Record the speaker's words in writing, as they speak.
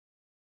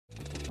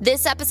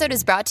This episode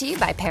is brought to you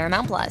by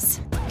Paramount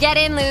Plus. Get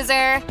in,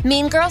 loser!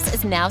 Mean Girls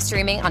is now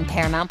streaming on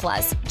Paramount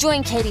Plus.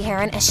 Join Katie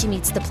Heron as she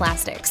meets the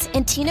plastics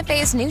in Tina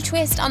Fey's new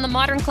twist on the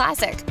modern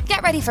classic.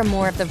 Get ready for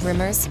more of the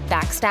rumors,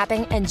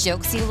 backstabbing, and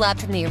jokes you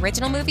loved from the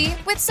original movie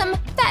with some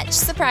fetch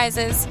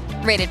surprises.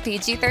 Rated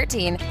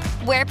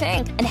PG-13. Wear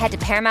pink and head to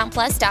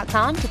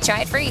ParamountPlus.com to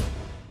try it free.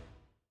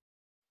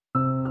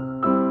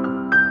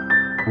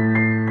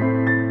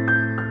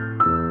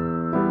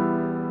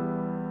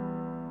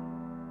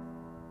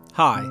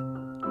 Hi,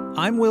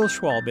 I'm Will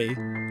Schwalbe,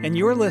 and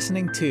you're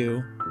listening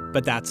to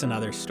But That's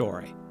Another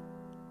Story.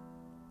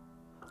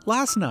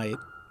 Last night,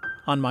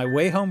 on my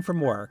way home from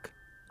work,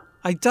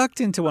 I ducked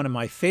into one of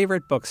my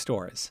favorite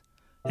bookstores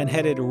and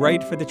headed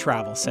right for the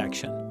travel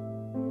section.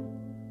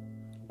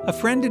 A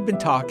friend had been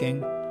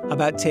talking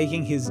about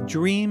taking his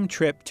dream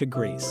trip to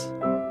Greece.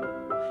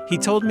 He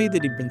told me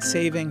that he'd been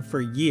saving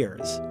for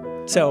years,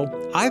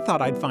 so I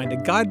thought I'd find a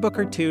guidebook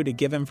or two to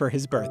give him for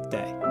his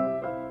birthday.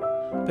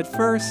 But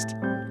first,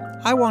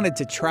 I wanted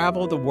to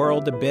travel the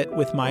world a bit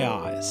with my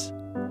eyes.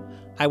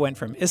 I went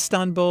from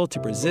Istanbul to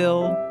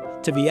Brazil,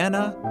 to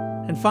Vienna,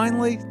 and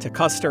finally to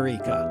Costa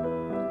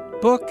Rica.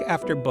 Book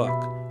after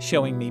book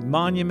showing me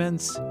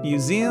monuments,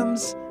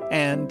 museums,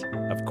 and,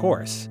 of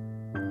course,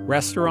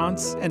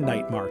 restaurants and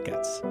night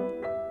markets.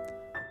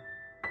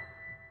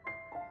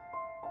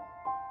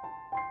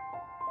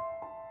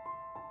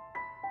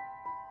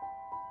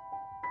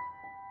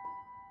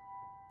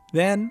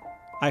 Then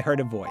I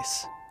heard a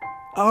voice.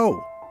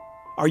 "Oh,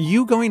 are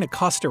you going to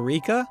Costa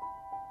Rica?"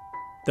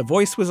 The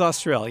voice was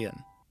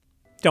Australian.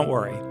 Don't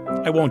worry,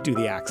 I won't do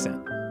the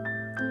accent.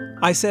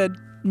 I said,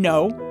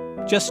 "No,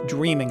 just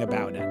dreaming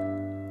about it."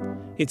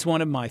 It's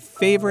one of my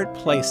favorite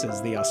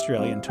places, the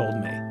Australian told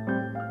me.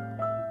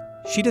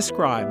 She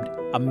described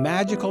a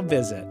magical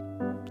visit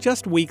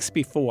just weeks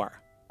before.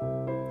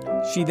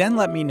 She then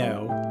let me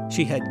know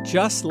she had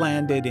just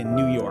landed in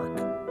New York,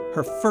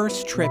 her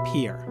first trip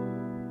here.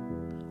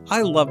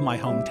 I love my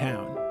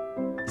hometown,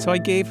 so I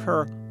gave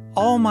her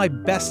all my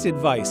best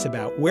advice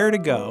about where to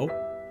go,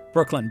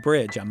 Brooklyn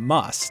Bridge a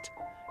must,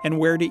 and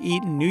where to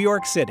eat in New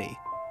York City,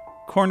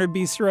 Corner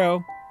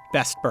Bistro,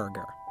 best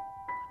burger.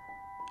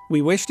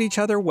 We wished each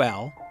other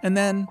well, and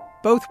then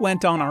both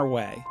went on our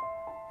way,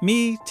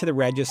 me to the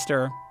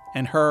register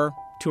and her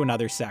to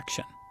another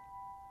section.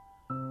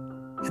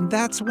 And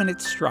that's when it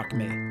struck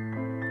me.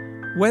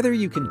 Whether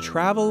you can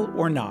travel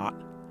or not,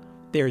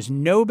 there's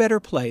no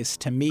better place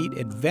to meet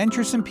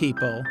adventuresome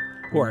people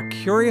who are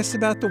curious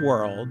about the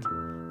world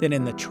than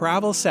in the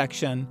travel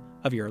section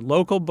of your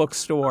local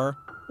bookstore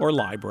or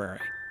library.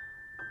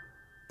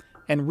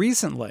 And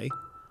recently,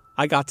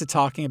 I got to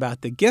talking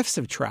about the gifts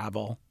of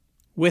travel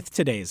with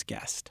today's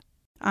guest.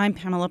 I'm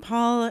Pamela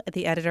Paul,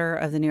 the editor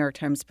of the New York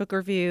Times Book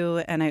Review,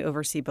 and I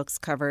oversee books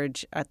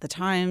coverage at the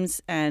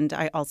Times, and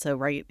I also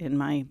write in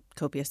my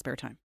copious spare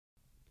time.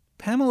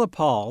 Pamela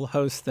Paul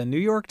hosts the New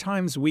York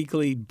Times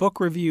Weekly Book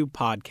Review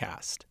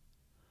podcast.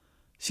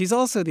 She's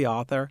also the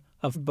author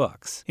of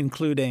books,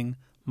 including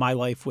My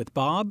Life with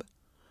Bob,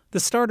 The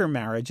Starter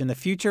Marriage and the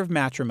Future of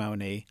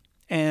Matrimony,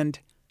 and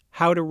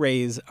How to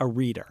Raise a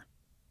Reader.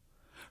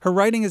 Her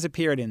writing has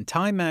appeared in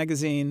Time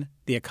Magazine,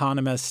 The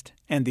Economist,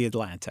 and The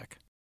Atlantic.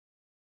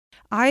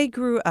 I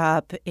grew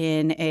up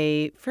in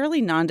a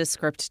fairly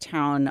nondescript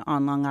town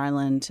on Long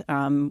Island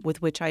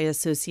with which I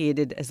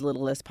associated as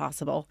little as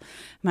possible.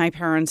 My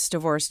parents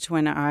divorced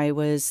when I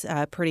was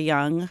pretty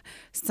young,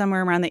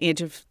 somewhere around the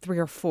age of 3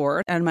 or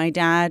 4, and my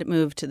dad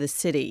moved to the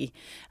city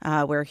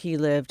where he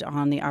lived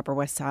on the Upper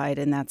West Side,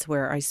 and that's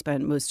where I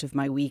spent most of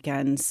my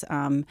weekends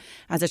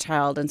as a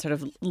child and sort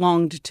of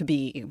longed to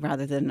be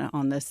rather than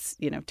on this,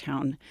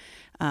 town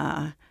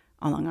on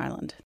Long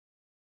Island.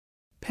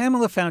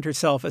 Pamela found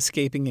herself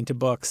escaping into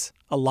books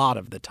a lot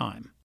of the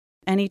time.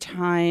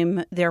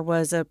 Anytime there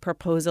was a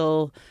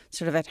proposal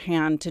sort of at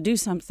hand to do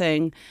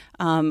something,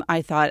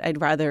 I thought I'd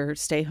rather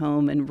stay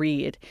home and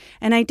read.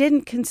 And I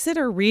didn't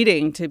consider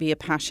reading to be a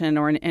passion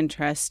or an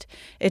interest.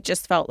 It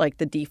just felt like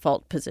the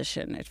default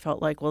position. It felt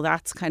like, well,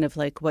 that's kind of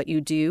like what you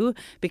do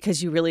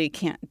because you really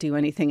can't do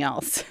anything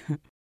else.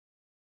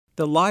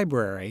 The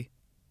library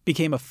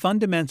became a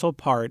fundamental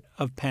part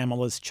of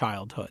Pamela's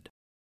childhood.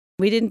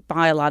 We didn't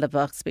buy a lot of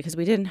books because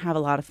we didn't have a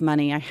lot of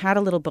money. I had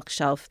a little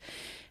bookshelf.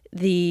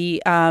 The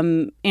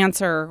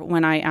answer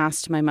when I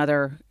asked my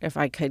mother if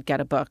I could get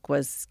a book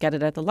was get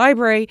it at the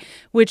library,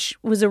 which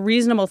was a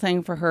reasonable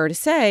thing for her to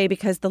say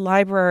because the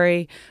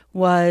library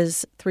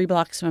was 3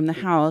 blocks from the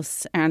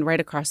house and right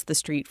across the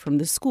street from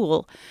the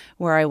school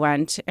where I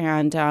went.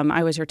 And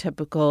I was your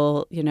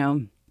typical,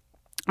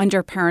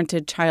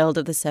 underparented child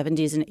of the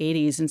 70s and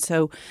 80s. And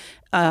so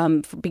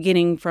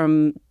beginning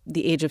from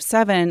the age of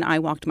 7, I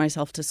walked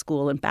myself to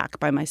school and back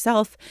by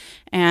myself.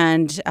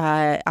 And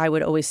I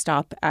would always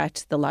stop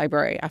at the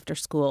library after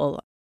school.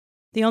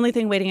 The only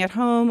thing waiting at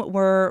home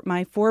were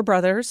my 4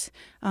 brothers,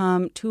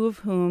 2 of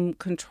whom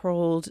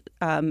controlled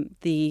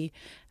the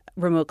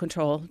remote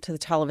control to the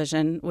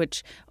television,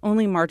 which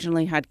only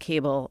marginally had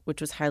cable,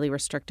 which was highly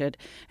restricted.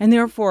 And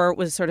therefore, it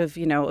was sort of,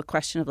 a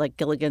question of like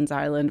Gilligan's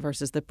Island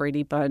versus the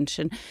Brady Bunch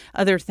and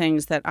other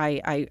things that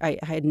I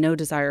had no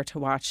desire to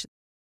watch.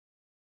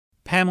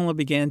 Pamela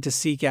began to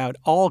seek out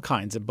all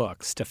kinds of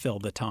books to fill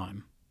the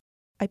time.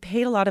 I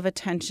paid a lot of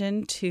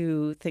attention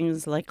to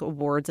things like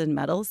awards and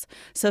medals.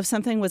 So if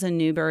something was a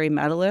Newbery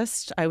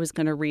medalist, I was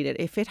going to read it.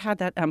 If it had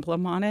that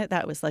emblem on it,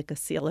 that was like a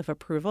seal of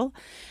approval.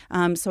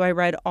 So I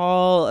read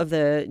all of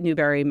the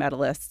Newbery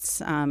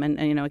medalists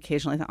and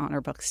occasionally the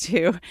honor books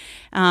too.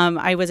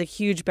 I was a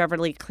huge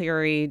Beverly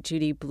Cleary,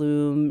 Judy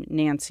Blume,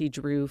 Nancy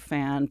Drew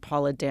fan,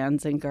 Paula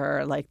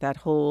Danziger, like that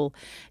whole,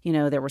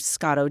 there was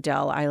Scott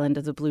Odell, Island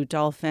of the Blue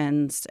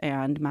Dolphins,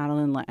 and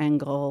Madeleine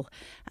L'Engle,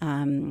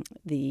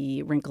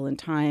 The Wrinkle in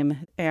Time.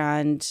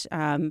 And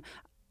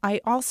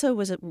I also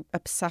was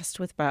obsessed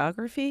with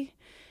biography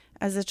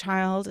as a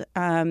child.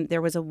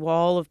 There was a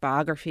wall of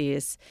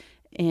biographies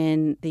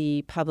in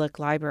the public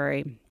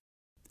library.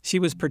 She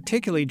was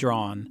particularly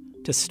drawn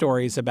to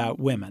stories about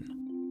women.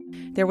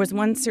 There was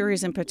one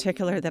series in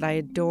particular that I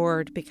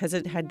adored because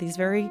it had these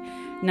very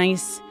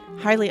nice,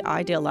 highly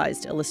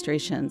idealized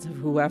illustrations of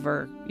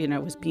whoever,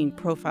 was being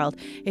profiled.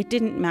 It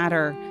didn't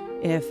matter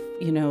if,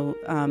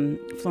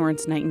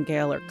 Florence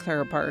Nightingale or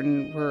Clara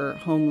Barton were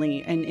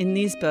homely. And in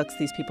these books,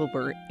 these people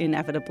were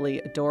inevitably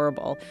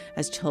adorable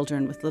as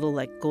children with little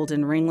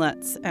golden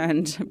ringlets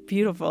and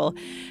beautiful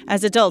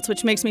as adults,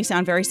 which makes me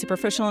sound very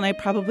superficial, and I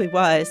probably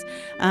was.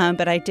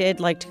 But I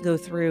did like to go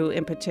through,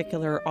 in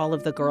particular, all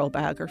of the girl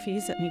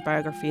biographies, any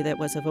biography that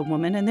was of a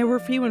woman. And there were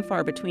few and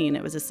far between.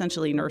 It was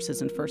essentially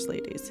nurses and first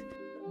ladies.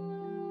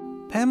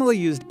 Pamela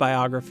used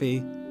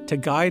biography to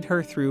guide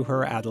her through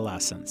her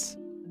adolescence.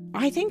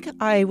 I think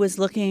I was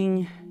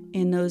looking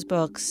in those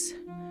books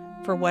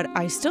for what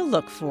I still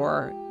look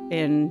for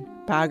in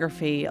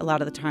biography a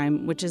lot of the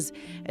time, which is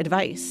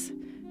advice.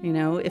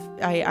 If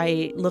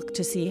I look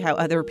to see how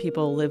other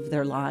people live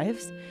their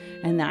lives,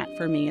 and that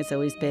for me has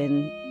always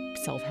been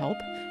self-help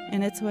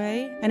in its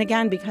way. And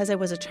again, because I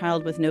was a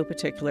child with no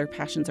particular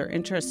passions or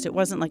interests, it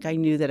wasn't like I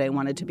knew that I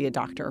wanted to be a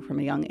doctor from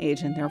a young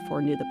age and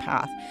therefore knew the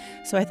path.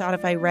 So I thought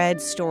if I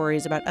read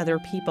stories about other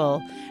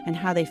people and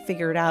how they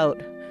figured out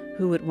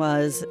who it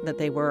was that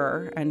they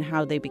were and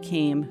how they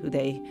became who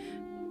they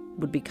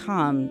would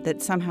become,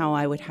 that somehow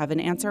I would have an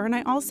answer. And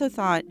I also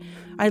thought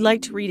I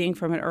liked reading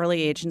from an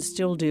early age and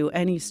still do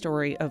any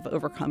story of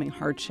overcoming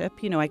hardship.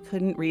 I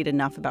couldn't read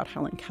enough about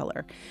Helen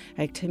Keller.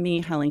 To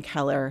me, Helen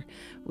Keller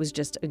was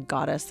just a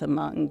goddess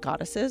among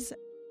goddesses.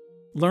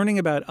 Learning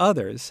about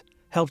others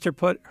helped her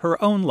put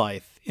her own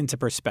life into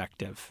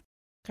perspective.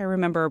 I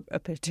remember a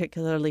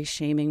particularly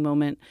shaming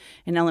moment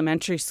in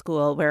elementary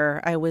school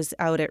where I was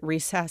out at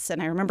recess, and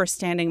I remember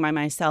standing by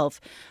myself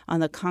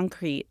on the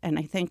concrete, and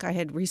I think I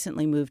had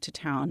recently moved to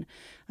town.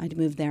 I'd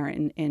moved there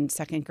in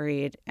second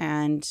grade,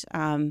 and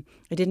I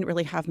didn't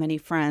really have many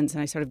friends,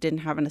 and I sort of didn't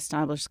have an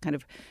established kind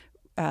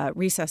of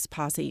recess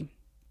posse.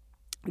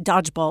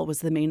 Dodgeball was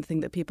the main thing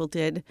that people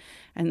did,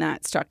 and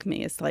that struck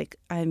me as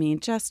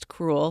just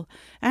cruel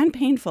and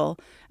painful,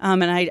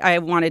 and I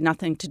wanted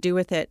nothing to do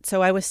with it.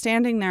 So I was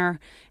standing there,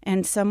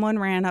 and someone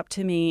ran up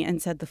to me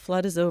and said, "The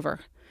flood is over,"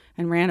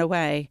 and ran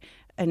away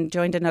and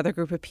joined another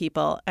group of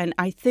people. And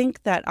I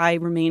think that I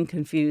remained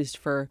confused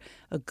for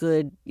a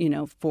good,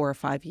 4 or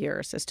 5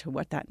 years as to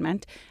what that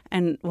meant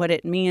and what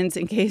it means,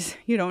 in case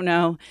you don't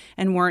know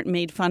and weren't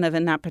made fun of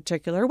in that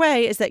particular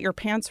way, is that your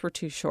pants were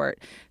too short.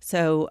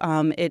 So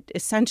it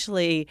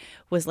essentially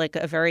was like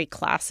a very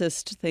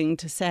classist thing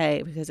to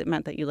say, because it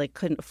meant that you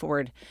couldn't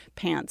afford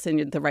pants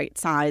in the right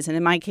size. And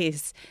in my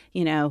case,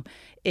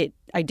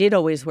 I did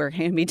always wear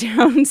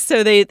hand-me-downs,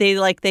 so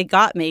they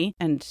got me.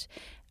 And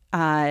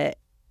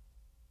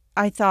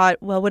I thought,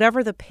 well,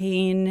 whatever the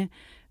pain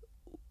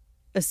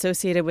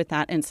associated with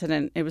that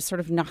incident, it was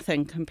sort of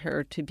nothing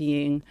compared to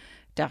being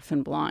deaf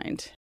and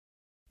blind.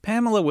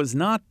 Pamela was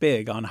not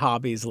big on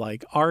hobbies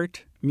like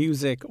art,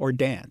 music, or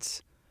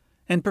dance,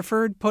 and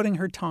preferred putting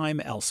her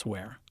time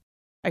elsewhere.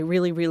 I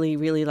really, really,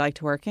 really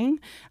liked working.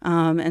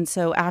 And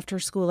so after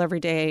school every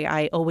day,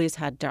 I always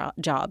had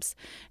jobs.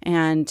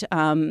 And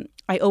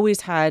I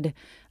always had,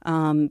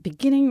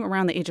 beginning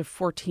around the age of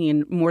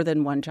 14, more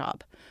than one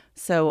job.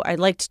 So I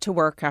liked to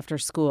work after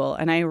school,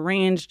 and I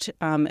arranged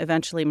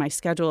eventually my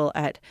schedule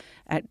at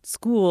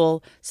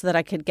school so that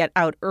I could get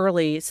out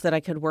early so that I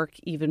could work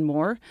even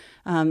more.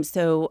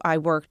 So I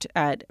worked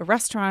at a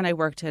restaurant, I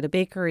worked at a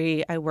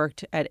bakery, I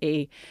worked at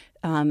a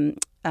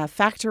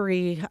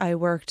factory, I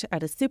worked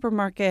at a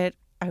supermarket,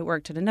 I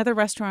worked at another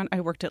restaurant,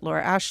 I worked at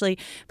Laura Ashley,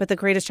 but the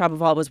greatest job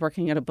of all was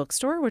working at a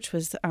bookstore, which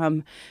was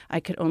I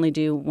could only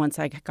do once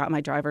I got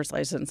my driver's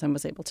license and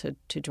was able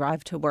to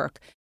drive to work.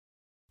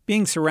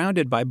 Being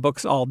surrounded by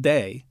books all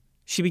day,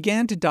 she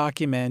began to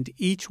document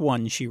each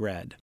one she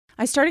read.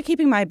 I started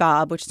keeping my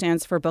Bob, which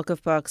stands for Book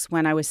of Books,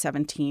 when I was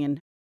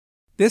 17.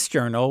 This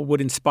journal would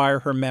inspire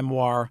her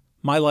memoir,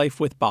 My Life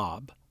with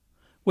Bob,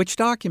 which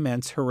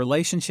documents her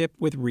relationship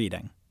with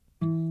reading.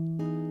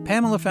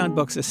 Pamela found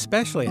books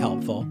especially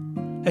helpful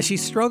as she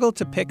struggled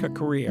to pick a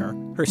career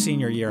her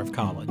senior year of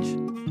college.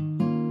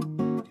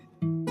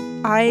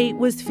 I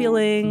was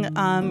feeling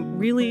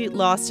really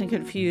lost and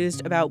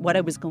confused about what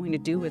I was going to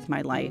do with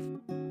my life.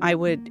 I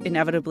would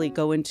inevitably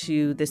go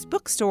into this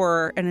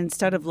bookstore, and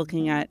instead of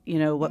looking at,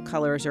 what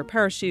color is your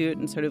parachute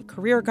and sort of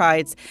career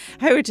guides,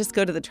 I would just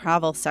go to the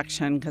travel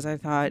section because I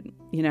thought,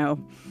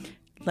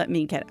 let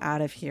me get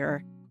out of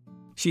here.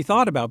 She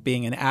thought about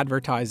being an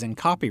advertising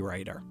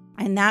copywriter.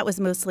 And that was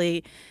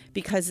mostly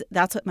because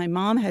that's what my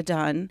mom had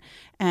done.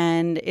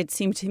 And it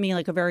seemed to me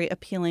like a very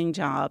appealing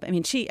job. I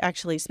mean, she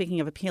actually,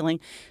 speaking of appealing,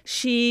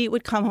 she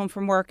would come home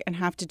from work and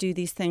have to do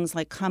these things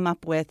like come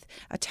up with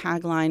a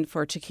tagline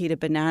for Chiquita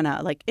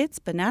Banana, like it's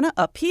banana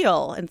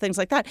appeal and things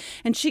like that.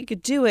 And she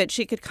could do it.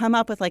 She could come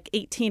up with like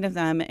 18 of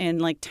them in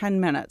like 10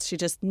 minutes. She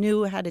just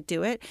knew how to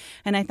do it.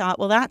 And I thought,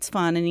 well, that's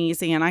fun and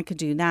easy and I could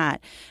do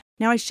that.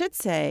 Now, I should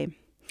say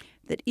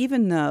that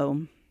even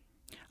though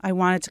I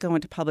wanted to go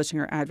into publishing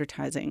or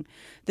advertising,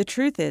 the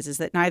truth is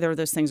that neither of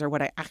those things are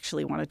what I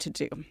actually wanted to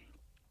do.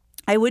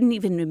 I wouldn't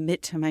even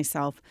admit to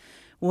myself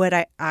what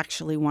I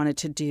actually wanted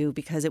to do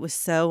because it was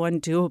so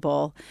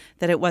undoable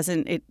that it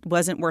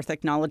wasn't worth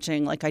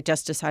acknowledging. Like I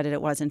just decided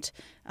it wasn't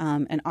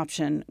an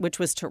option, which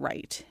was to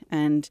write,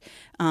 and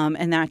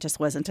that just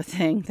wasn't a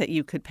thing that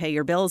you could pay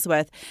your bills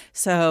with.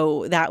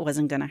 So that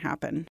wasn't going to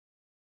happen.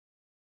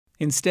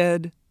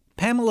 Instead,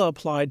 Pamela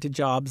applied to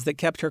jobs that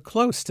kept her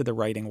close to the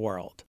writing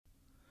world.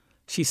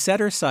 She set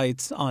her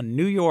sights on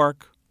New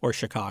York or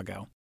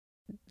Chicago.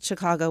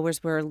 Chicago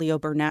was where Leo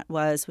Burnett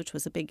was, which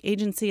was a big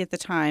agency at the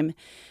time,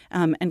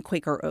 and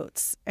Quaker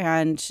Oats.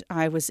 And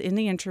I was in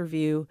the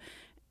interview,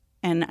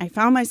 and I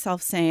found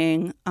myself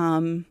saying,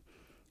 I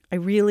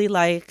really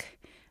like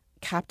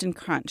Captain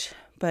Crunch,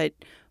 but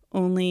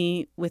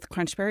only with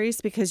crunch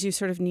berries because you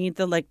sort of need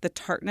the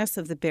tartness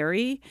of the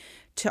berry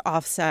to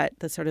offset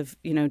the sort of,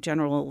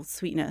 general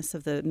sweetness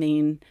of the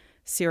main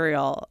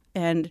cereal.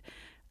 And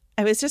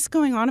I was just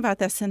going on about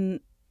this, and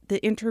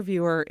the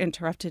interviewer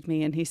interrupted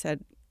me, and he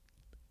said,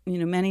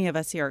 many of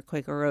us here at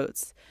Quaker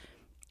Oats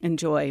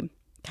enjoy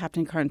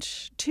Captain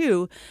Crunch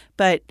too,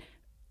 but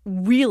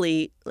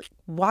really,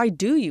 why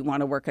do you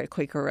want to work at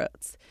Quaker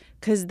Oats?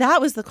 Because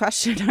that was the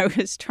question I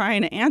was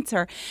trying to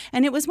answer.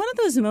 And it was one of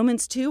those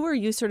moments too where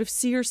you sort of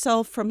see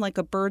yourself from like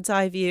a bird's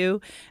eye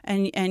view,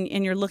 and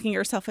you're looking at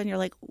yourself and you're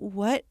like,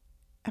 what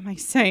am I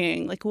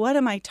saying? Like, what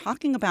am I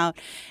talking about?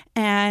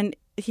 And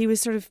he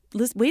was sort of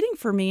waiting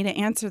for me to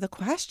answer the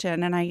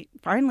question. And I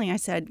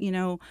said,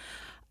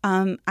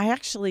 I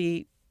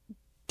actually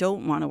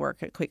don't want to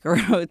work at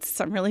Quaker Oats.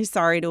 I'm really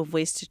sorry to have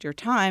wasted your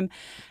time.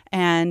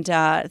 And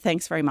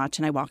thanks very much.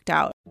 And I walked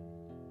out.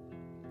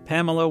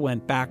 Pamela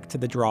went back to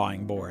the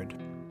drawing board.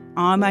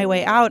 On my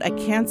way out, I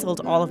canceled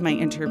all of my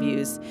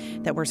interviews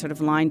that were sort of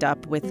lined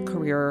up with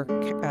career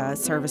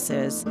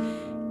services.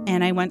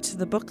 And I went to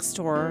the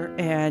bookstore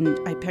and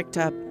I picked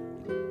up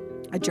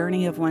A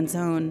Journey of One's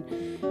Own.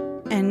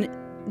 And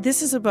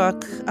this is a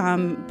book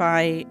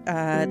by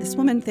this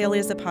woman,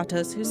 Thalia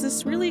Zapatos, who's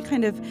this really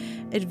kind of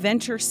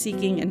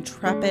adventure-seeking,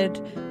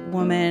 intrepid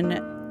woman,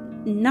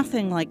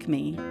 nothing like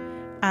me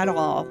at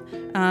all.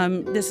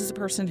 This is a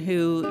person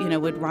who,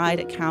 would ride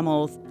a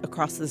camel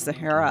across the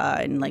Sahara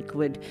and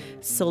would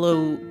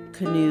solo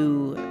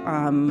canoe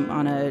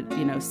on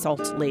a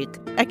salt lake.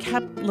 I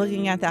kept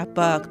looking at that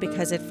book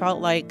because it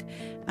felt like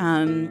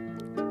I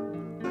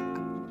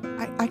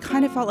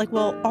kind of felt like,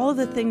 well, all of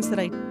the things that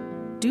I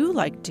do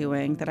like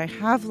doing, that I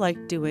have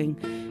liked doing,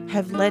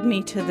 have led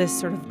me to this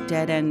sort of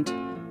dead-end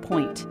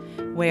point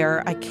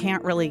where I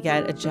can't really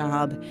get a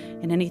job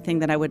in anything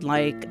that I would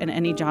like, and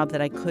any job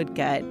that I could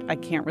get, I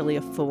can't really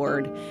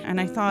afford.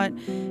 And I thought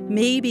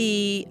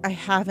maybe I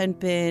haven't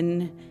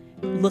been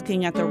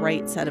looking at the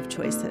right set of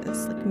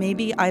choices. Like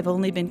maybe I've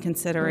only been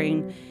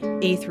considering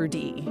A through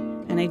D,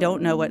 and I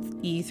don't know what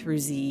E through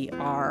Z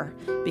are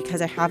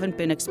because I haven't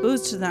been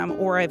exposed to them,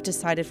 or I've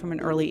decided from an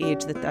early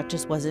age that that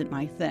just wasn't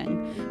my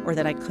thing or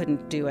that I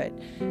couldn't do it.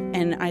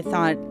 And I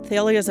thought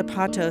Thalia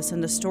Zapatos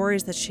and the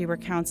stories that she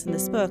recounts in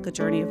this book, A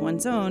Journey of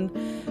One's Own,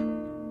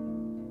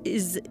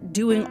 is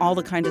doing all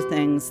the kinds of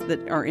things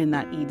that are in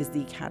that E to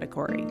Z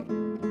category.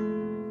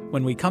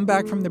 When we come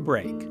back from the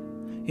break,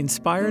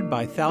 inspired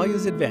by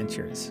Thalia's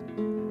adventures,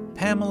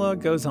 Pamela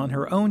goes on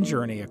her own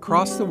journey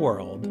across the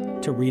world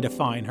to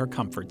redefine her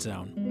comfort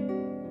zone.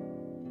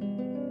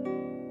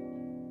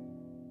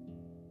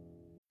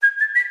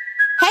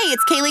 Hey,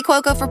 it's Kaylee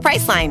Cuoco for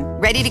Priceline.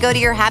 Ready to go to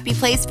your happy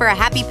place for a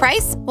happy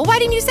price? Well, why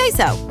didn't you say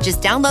so?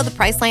 Just download the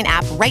Priceline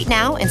app right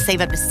now and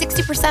save up to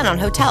 60% on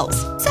hotels.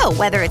 So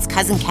whether it's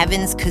Cousin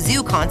Kevin's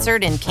Kazoo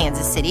Concert in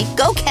Kansas City,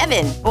 go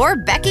Kevin, or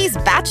Becky's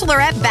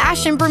Bachelorette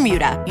Bash in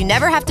Bermuda, you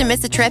never have to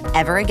miss a trip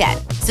ever again.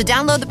 So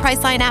download the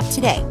Priceline app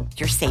today.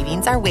 Your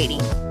savings are waiting.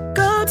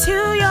 Go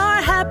to your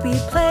happy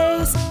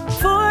place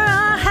for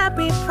a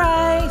happy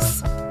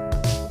price.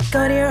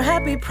 Go to your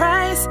happy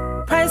price,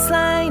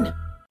 Priceline.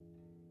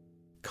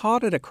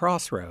 Caught at a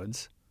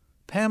crossroads,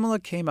 Pamela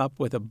came up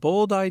with a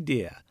bold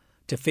idea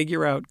to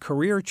figure out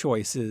career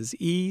choices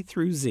E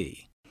through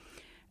Z.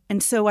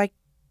 And so I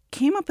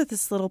came up with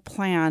this little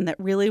plan that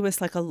really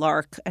was like a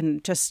lark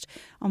and just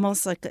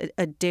almost like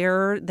a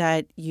dare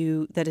that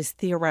is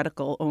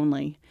theoretical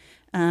only,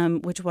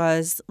 which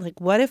was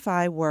like, what if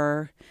I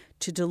were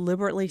to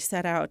deliberately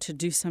set out to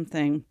do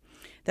something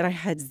that I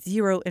had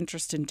zero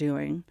interest in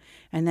doing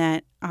and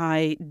that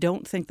I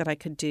don't think that I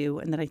could do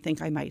and that I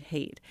think I might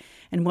hate?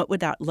 And what would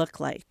that look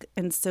like?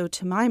 And so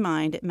to my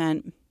mind, it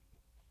meant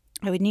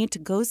I would need to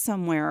go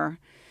somewhere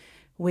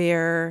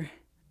where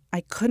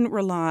I couldn't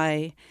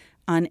rely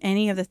on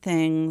any of the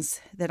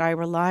things that I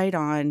relied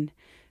on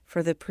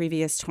for the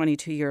previous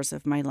 22 years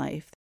of my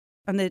life.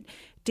 On the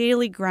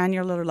daily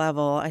granular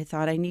level, I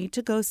thought I need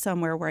to go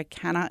somewhere where I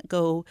cannot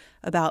go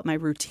about my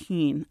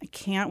routine. I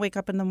can't wake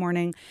up in the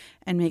morning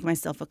and make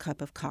myself a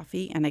cup of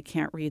coffee, and I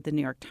can't read the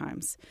New York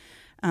Times,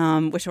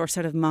 which were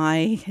sort of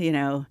my,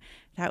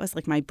 that was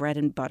like my bread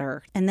and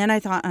butter. And then I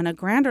thought on a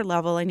grander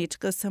level, I need to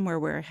go somewhere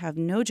where I have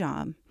no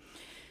job,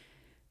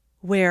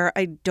 where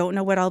I don't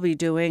know what I'll be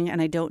doing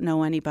and I don't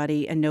know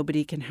anybody and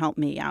nobody can help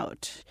me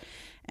out.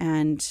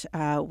 And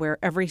where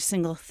every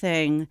single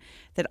thing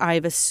that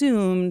I've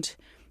assumed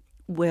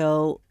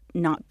will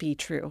not be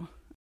true.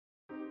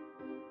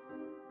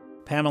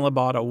 Pamela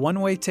bought a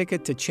one-way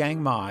ticket to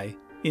Chiang Mai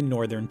in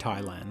northern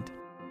Thailand.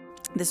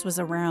 This was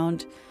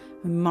around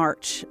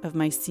March of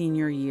my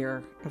senior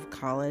year of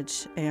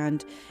college.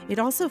 And it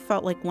also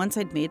felt like once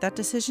I'd made that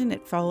decision,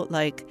 it felt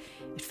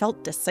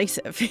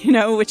decisive,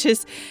 which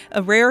is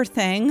a rare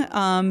thing.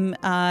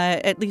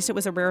 At least it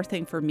was a rare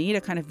thing for me to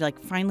kind of like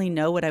finally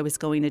know what I was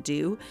going to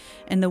do.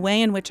 And the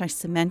way in which I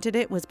cemented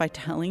it was by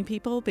telling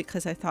people,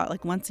 because I thought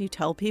like once you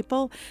tell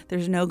people,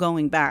 there's no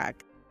going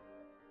back.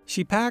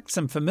 She packed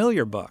some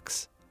familiar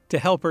books to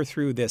help her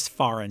through this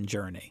foreign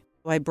journey.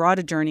 I brought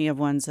A Journey of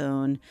One's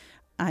Own.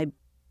 I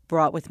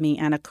brought with me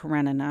Anna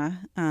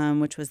Karenina,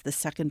 which was the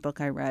second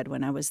book I read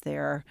when I was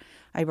there.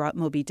 I brought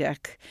Moby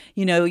Dick.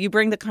 You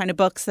bring the kind of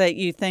books that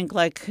you think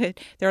like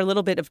they're a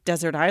little bit of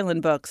desert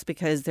island books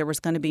because there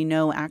was going to be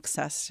no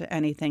access to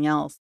anything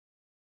else.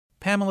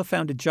 Pamela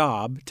found a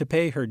job to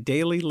pay her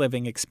daily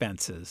living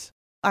expenses.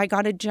 I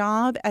got a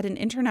job at an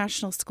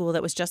international school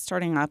that was just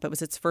starting up. It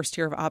was its first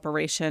year of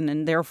operation,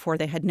 and therefore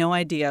they had no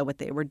idea what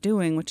they were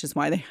doing, which is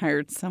why they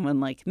hired someone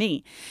like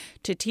me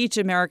to teach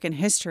American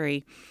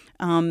history.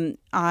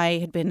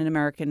 I'd been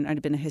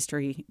a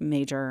history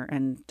major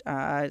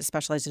and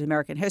specialized in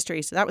American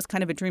history. So that was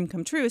kind of a dream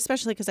come true,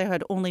 especially because I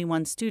had only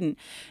one student,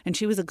 and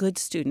she was a good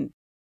student.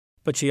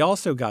 But she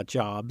also got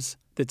jobs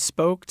that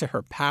spoke to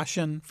her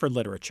passion for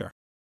literature.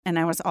 And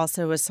I was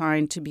also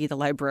assigned to be the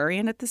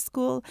librarian at the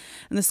school.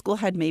 And the school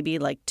had maybe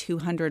like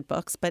 200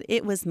 books, but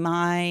it was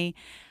my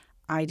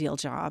ideal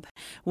job.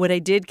 What I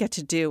did get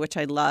to do, which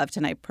I loved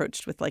and I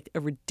approached with like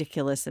a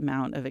ridiculous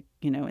amount of,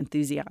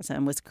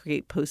 enthusiasm, was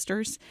create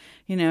posters,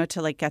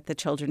 to like get the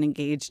children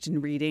engaged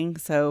in reading.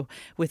 So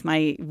with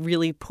my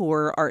really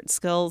poor art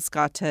skills,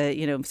 got to,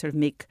 sort of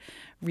make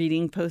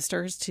reading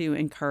posters to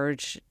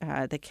encourage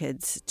the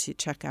kids to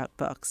check out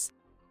books.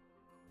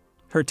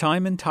 Her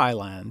time in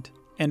Thailand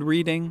and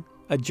reading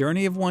A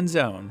Journey of One's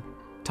Own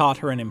taught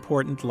her an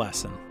important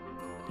lesson.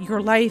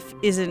 Your life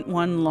isn't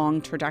one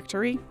long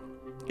trajectory.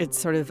 It's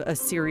sort of a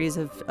series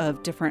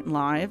of different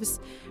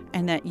lives,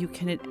 and that you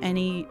can at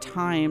any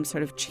time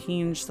sort of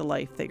change the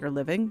life that you're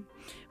living,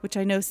 which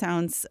I know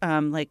sounds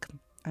like,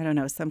 I don't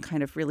know, some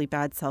kind of really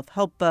bad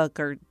self-help book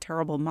or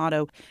terrible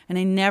motto. And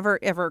it never,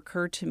 ever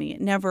occurred to me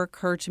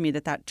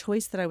that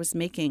choice that I was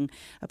making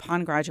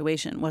upon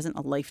graduation wasn't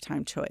a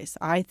lifetime choice.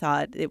 I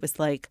thought it was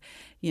like,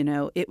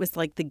 it was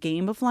like the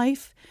game of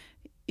life,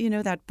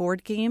 that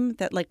board game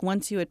that like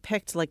once you had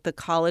picked like the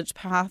college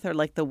path or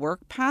like the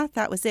work path,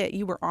 that was it.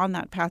 You were on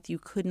that path. You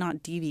could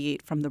not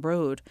deviate from the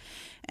road.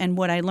 And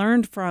what I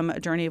learned from A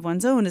Journey of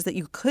One's Own is that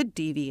you could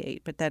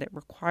deviate, but that it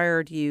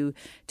required you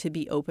to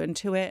be open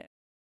to it.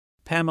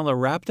 Pamela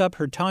wrapped up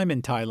her time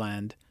in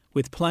Thailand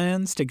with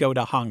plans to go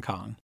to Hong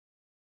Kong.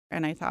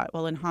 And I thought,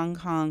 well, in Hong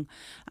Kong,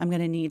 I'm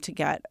going to need to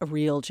get a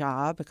real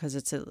job because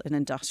it's an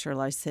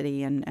industrialized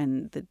city and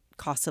the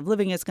cost of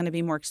living is going to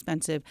be more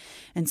expensive.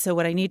 And so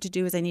what I need to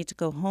do is I need to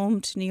go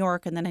home to New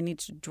York, and then I need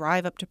to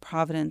drive up to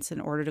Providence in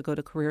order to go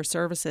to Career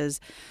Services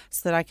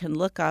so that I can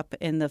look up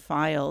in the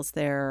files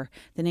there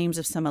the names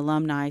of some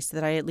alumni so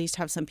that I at least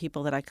have some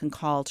people that I can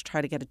call to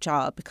try to get a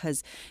job,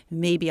 because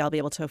maybe I'll be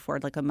able to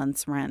afford like a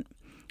month's rent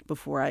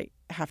before I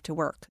have to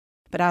work.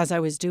 But as I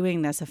was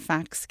doing this, a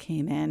fax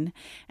came in,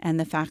 and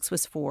the fax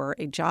was for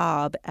a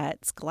job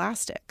at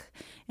Scholastic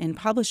in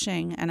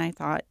publishing. And I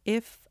thought,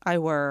 if I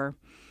were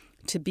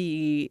to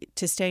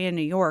stay in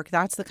New York,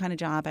 that's the kind of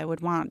job I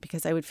would want,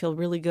 because I would feel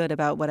really good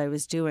about what I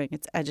was doing.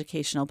 It's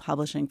educational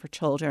publishing for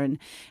children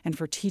and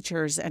for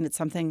teachers, and it's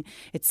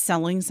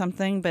selling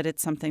something, but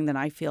it's something that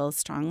I feel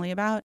strongly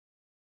about.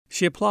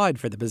 She applied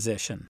for the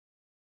position.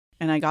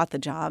 I got the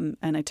job,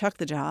 and I took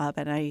the job,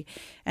 and I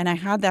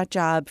had that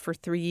job for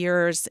 3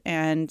 years,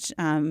 and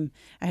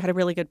I had a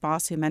really good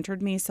boss who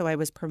mentored me, so I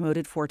was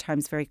promoted 4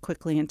 times very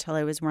quickly until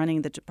I was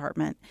running the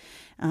department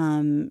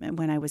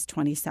when I was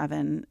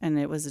 27, and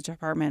it was a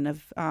department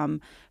of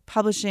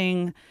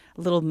publishing,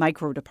 a little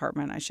micro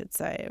department, I should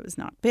say. It was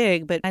not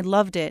big, but I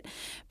loved it.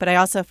 But I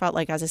also felt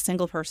like as a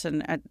single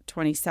person at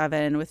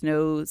 27 with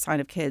no sign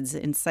of kids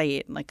in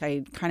sight, like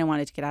I kind of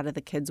wanted to get out of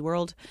the kids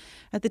world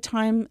at the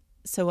time.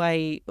 So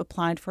I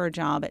applied for a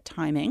job at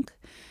Time Inc.,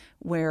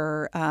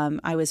 where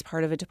I was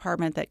part of a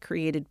department that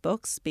created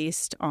books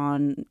based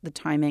on the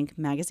Time Inc.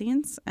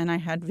 magazines. And I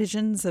had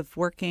visions of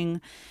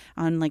working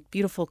on like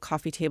beautiful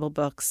coffee table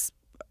books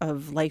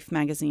of Life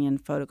magazine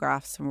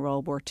photographs from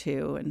World War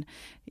II and,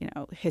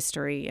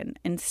 history. And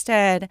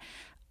instead,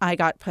 I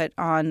got put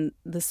on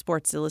the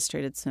Sports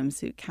Illustrated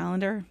swimsuit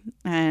calendar.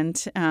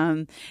 And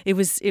it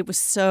was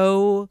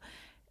so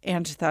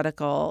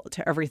antithetical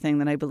to everything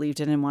that I believed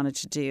in and wanted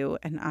to do.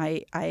 And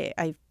I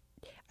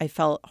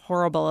felt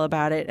horrible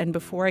about it. And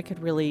before I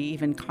could really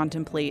even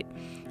contemplate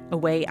a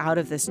way out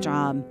of this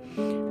job,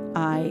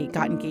 I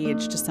got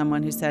engaged to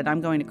someone who said, I'm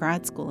going to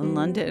grad school in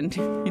London.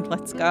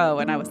 Let's go.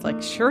 And I was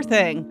like, sure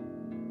thing.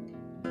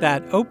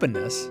 That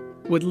openness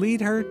would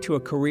lead her to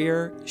a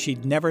career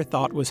she'd never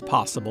thought was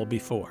possible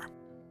before.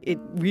 It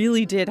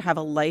really did have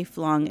a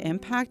lifelong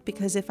impact,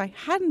 because if I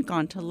hadn't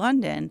gone to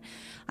London,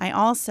 I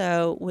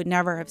also would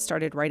never have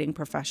started writing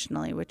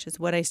professionally, which is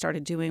what I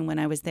started doing when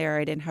I was there.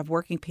 I didn't have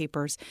working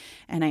papers,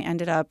 and I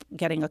ended up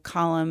getting a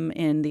column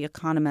in The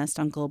Economist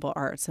on global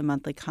arts, a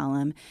monthly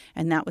column,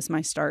 and that was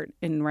my start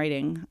in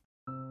writing.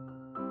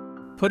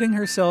 Putting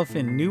herself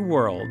in new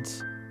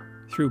worlds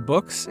through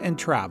books and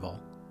travel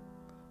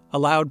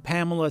allowed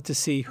Pamela to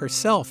see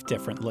herself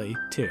differently,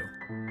 too.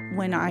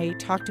 When I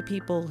talk to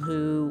people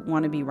who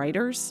want to be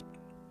writers,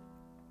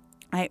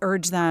 I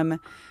urge them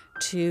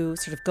to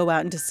sort of go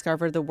out and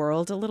discover the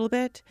world a little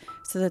bit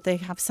so that they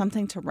have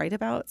something to write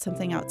about,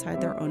 something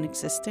outside their own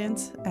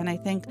existence. And I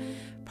think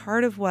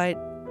part of what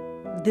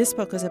this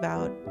book is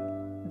about,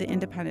 the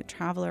independent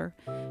traveler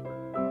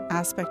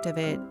aspect of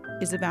it,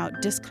 is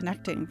about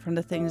disconnecting from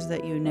the things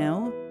that you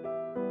know.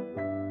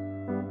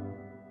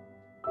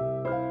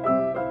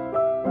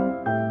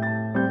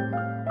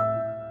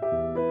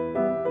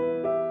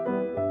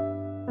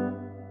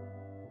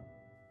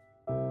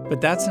 But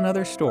That's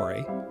Another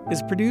Story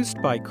is produced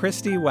by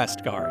Christy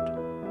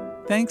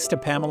Westgard. Thanks to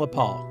Pamela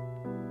Paul.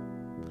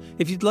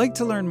 If you'd like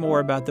to learn more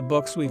about the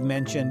books we've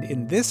mentioned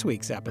in this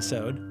week's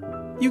episode,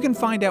 you can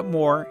find out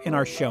more in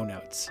our show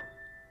notes.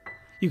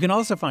 You can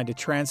also find a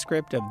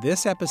transcript of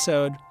this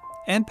episode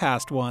and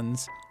past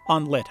ones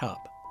on LitHub.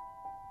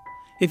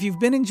 If you've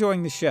been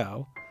enjoying the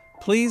show,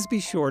 please be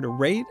sure to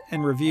rate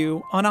and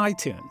review on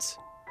iTunes.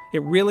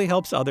 It really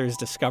helps others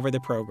discover the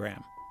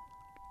program.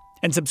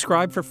 And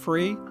subscribe for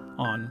free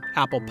on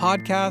Apple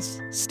Podcasts,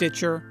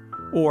 Stitcher,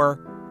 or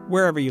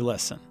wherever you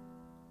listen.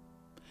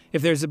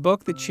 If there's a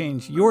book that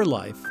changed your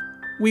life,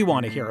 we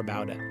want to hear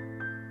about it.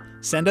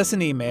 Send us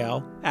an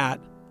email at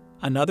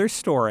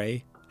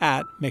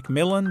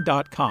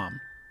anotherstory@macmillan.com.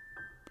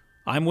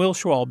 I'm Will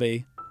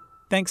Schwalbe.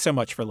 Thanks so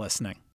much for listening.